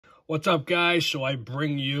What's up, guys? So I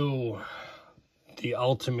bring you the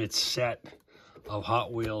ultimate set of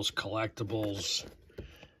Hot Wheels collectibles.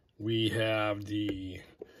 We have the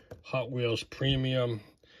Hot Wheels Premium,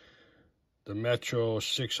 the Metro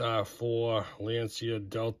 6R4, Lancia,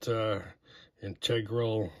 Delta,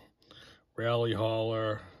 Integral, Rally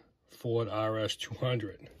Hauler, Ford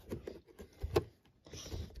rs200.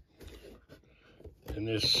 And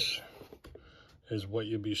this is what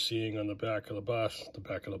you'll be seeing on the back of the bus,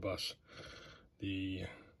 the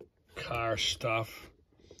car stuff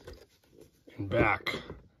and back.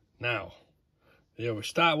 Now, we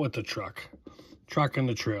start with the truck and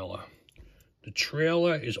the trailer. The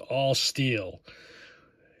trailer is all steel.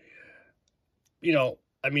 You know,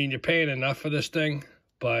 I mean, you're paying enough for this thing,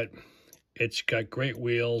 but it's got great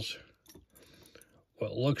wheels.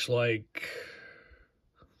 What looks like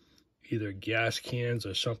either gas cans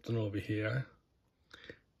or something over here.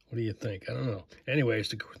 What do you think? I don't know.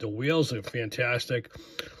 Anyways, the wheels are fantastic.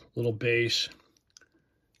 Little base.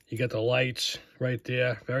 You got the lights right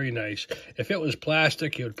there. Very nice. If it was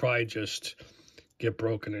plastic, it would probably just get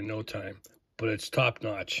broken in no time. But it's top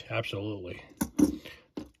notch. Absolutely.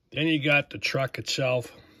 Then you got the truck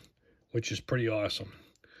itself, which is pretty awesome.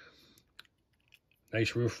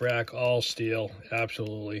 Nice roof rack, all steel.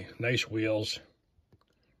 Absolutely. Nice wheels.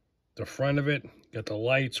 The front of it, got the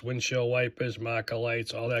lights, windshield wipers, marker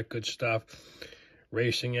lights, all that good stuff.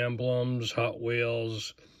 Racing emblems, Hot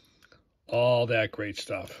Wheels, all that great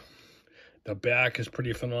stuff. The back is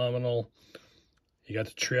pretty phenomenal. You got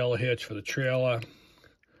the trailer hitch for the trailer.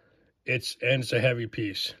 It's a heavy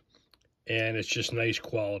piece, and it's just nice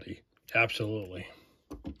quality. Absolutely.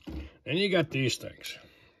 And you got these things.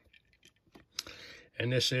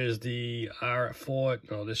 And this is the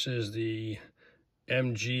this is the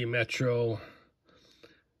MG Metro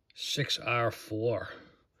 6R4,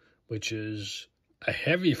 which is a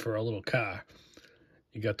heavy for a little car.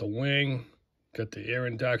 You got the wing, got the air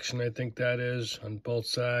induction, I think that is, on both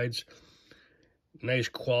sides. Nice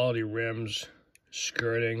quality rims,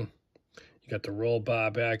 skirting. You got the roll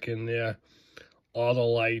bar back in there. All the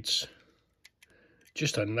lights.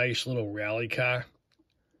 Just a nice little rally car.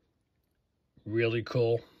 Really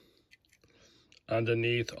cool.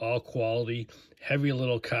 Underneath, all quality. Heavy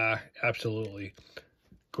little car, absolutely.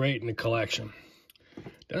 Great in the collection.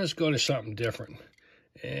 Then let's go to something different.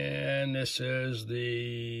 And this is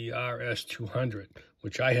the rs200,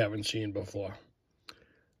 which I haven't seen before.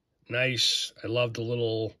 Nice. I love the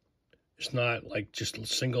little, it's not like just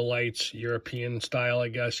single lights, European style, I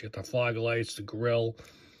guess. You got the fog lights, the grill.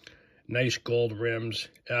 Nice gold rims,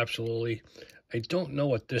 absolutely. I don't know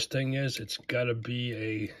what this thing is. It's got to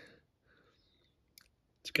be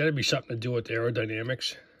something to do with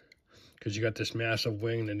aerodynamics, because you got this massive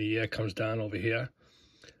wing and the air comes down over here.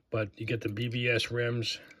 But you get the BBS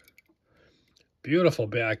rims. Beautiful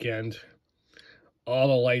back end. All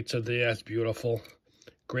the lights are there. It's beautiful.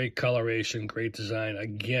 Great coloration, great design.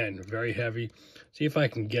 Again, very heavy. See if I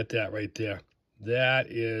can get that right there. That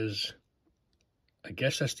is, I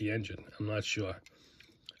guess that's the engine. I'm not sure.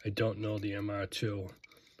 I don't know the MR2.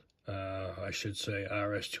 I should say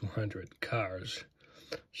rs200 cars.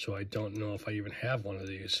 So I don't know if I even have one of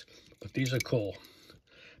these. But these are cool.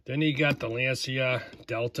 Then you got the Lancia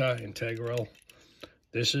Delta Integral.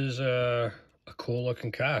 This is a cool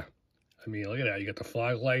looking car. I mean, look at that. You got the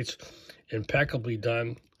fog lights. Impeccably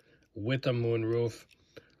done with the moonroof.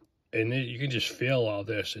 And you can just feel all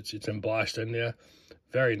this. It's embossed in there.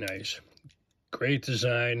 Very nice. Great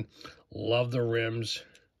design. Love the rims.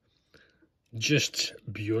 Just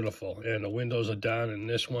beautiful. And the windows are down in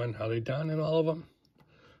this one. Are they down in all of them?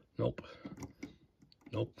 Nope.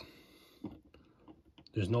 Nope.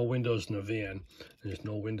 There's no windows in the van. There's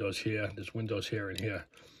no windows here. There's windows here and here.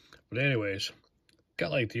 But anyways,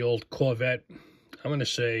 got like the old Corvette. I'm going to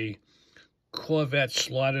say Corvette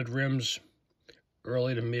slotted rims.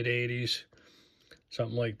 Early to mid 80s.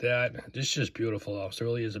 Something like that. This is just beautiful though. It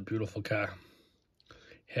really is a beautiful car.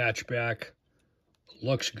 Hatchback.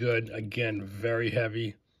 Looks good. Again, very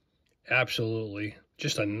heavy. Absolutely.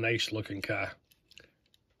 Just a nice looking car.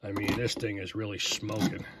 I mean, this thing is really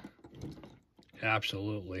smoking.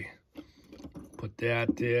 Absolutely. Put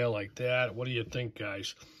that there like that. What do you think,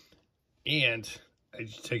 guys? And it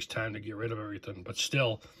just takes time to get rid of everything. But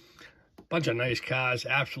still, a bunch of nice cars.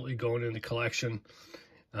 Absolutely going in the collection.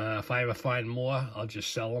 If I ever find more, I'll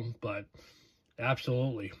just sell them. But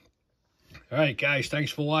absolutely. All right, guys. Thanks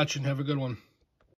for watching. Have a good one.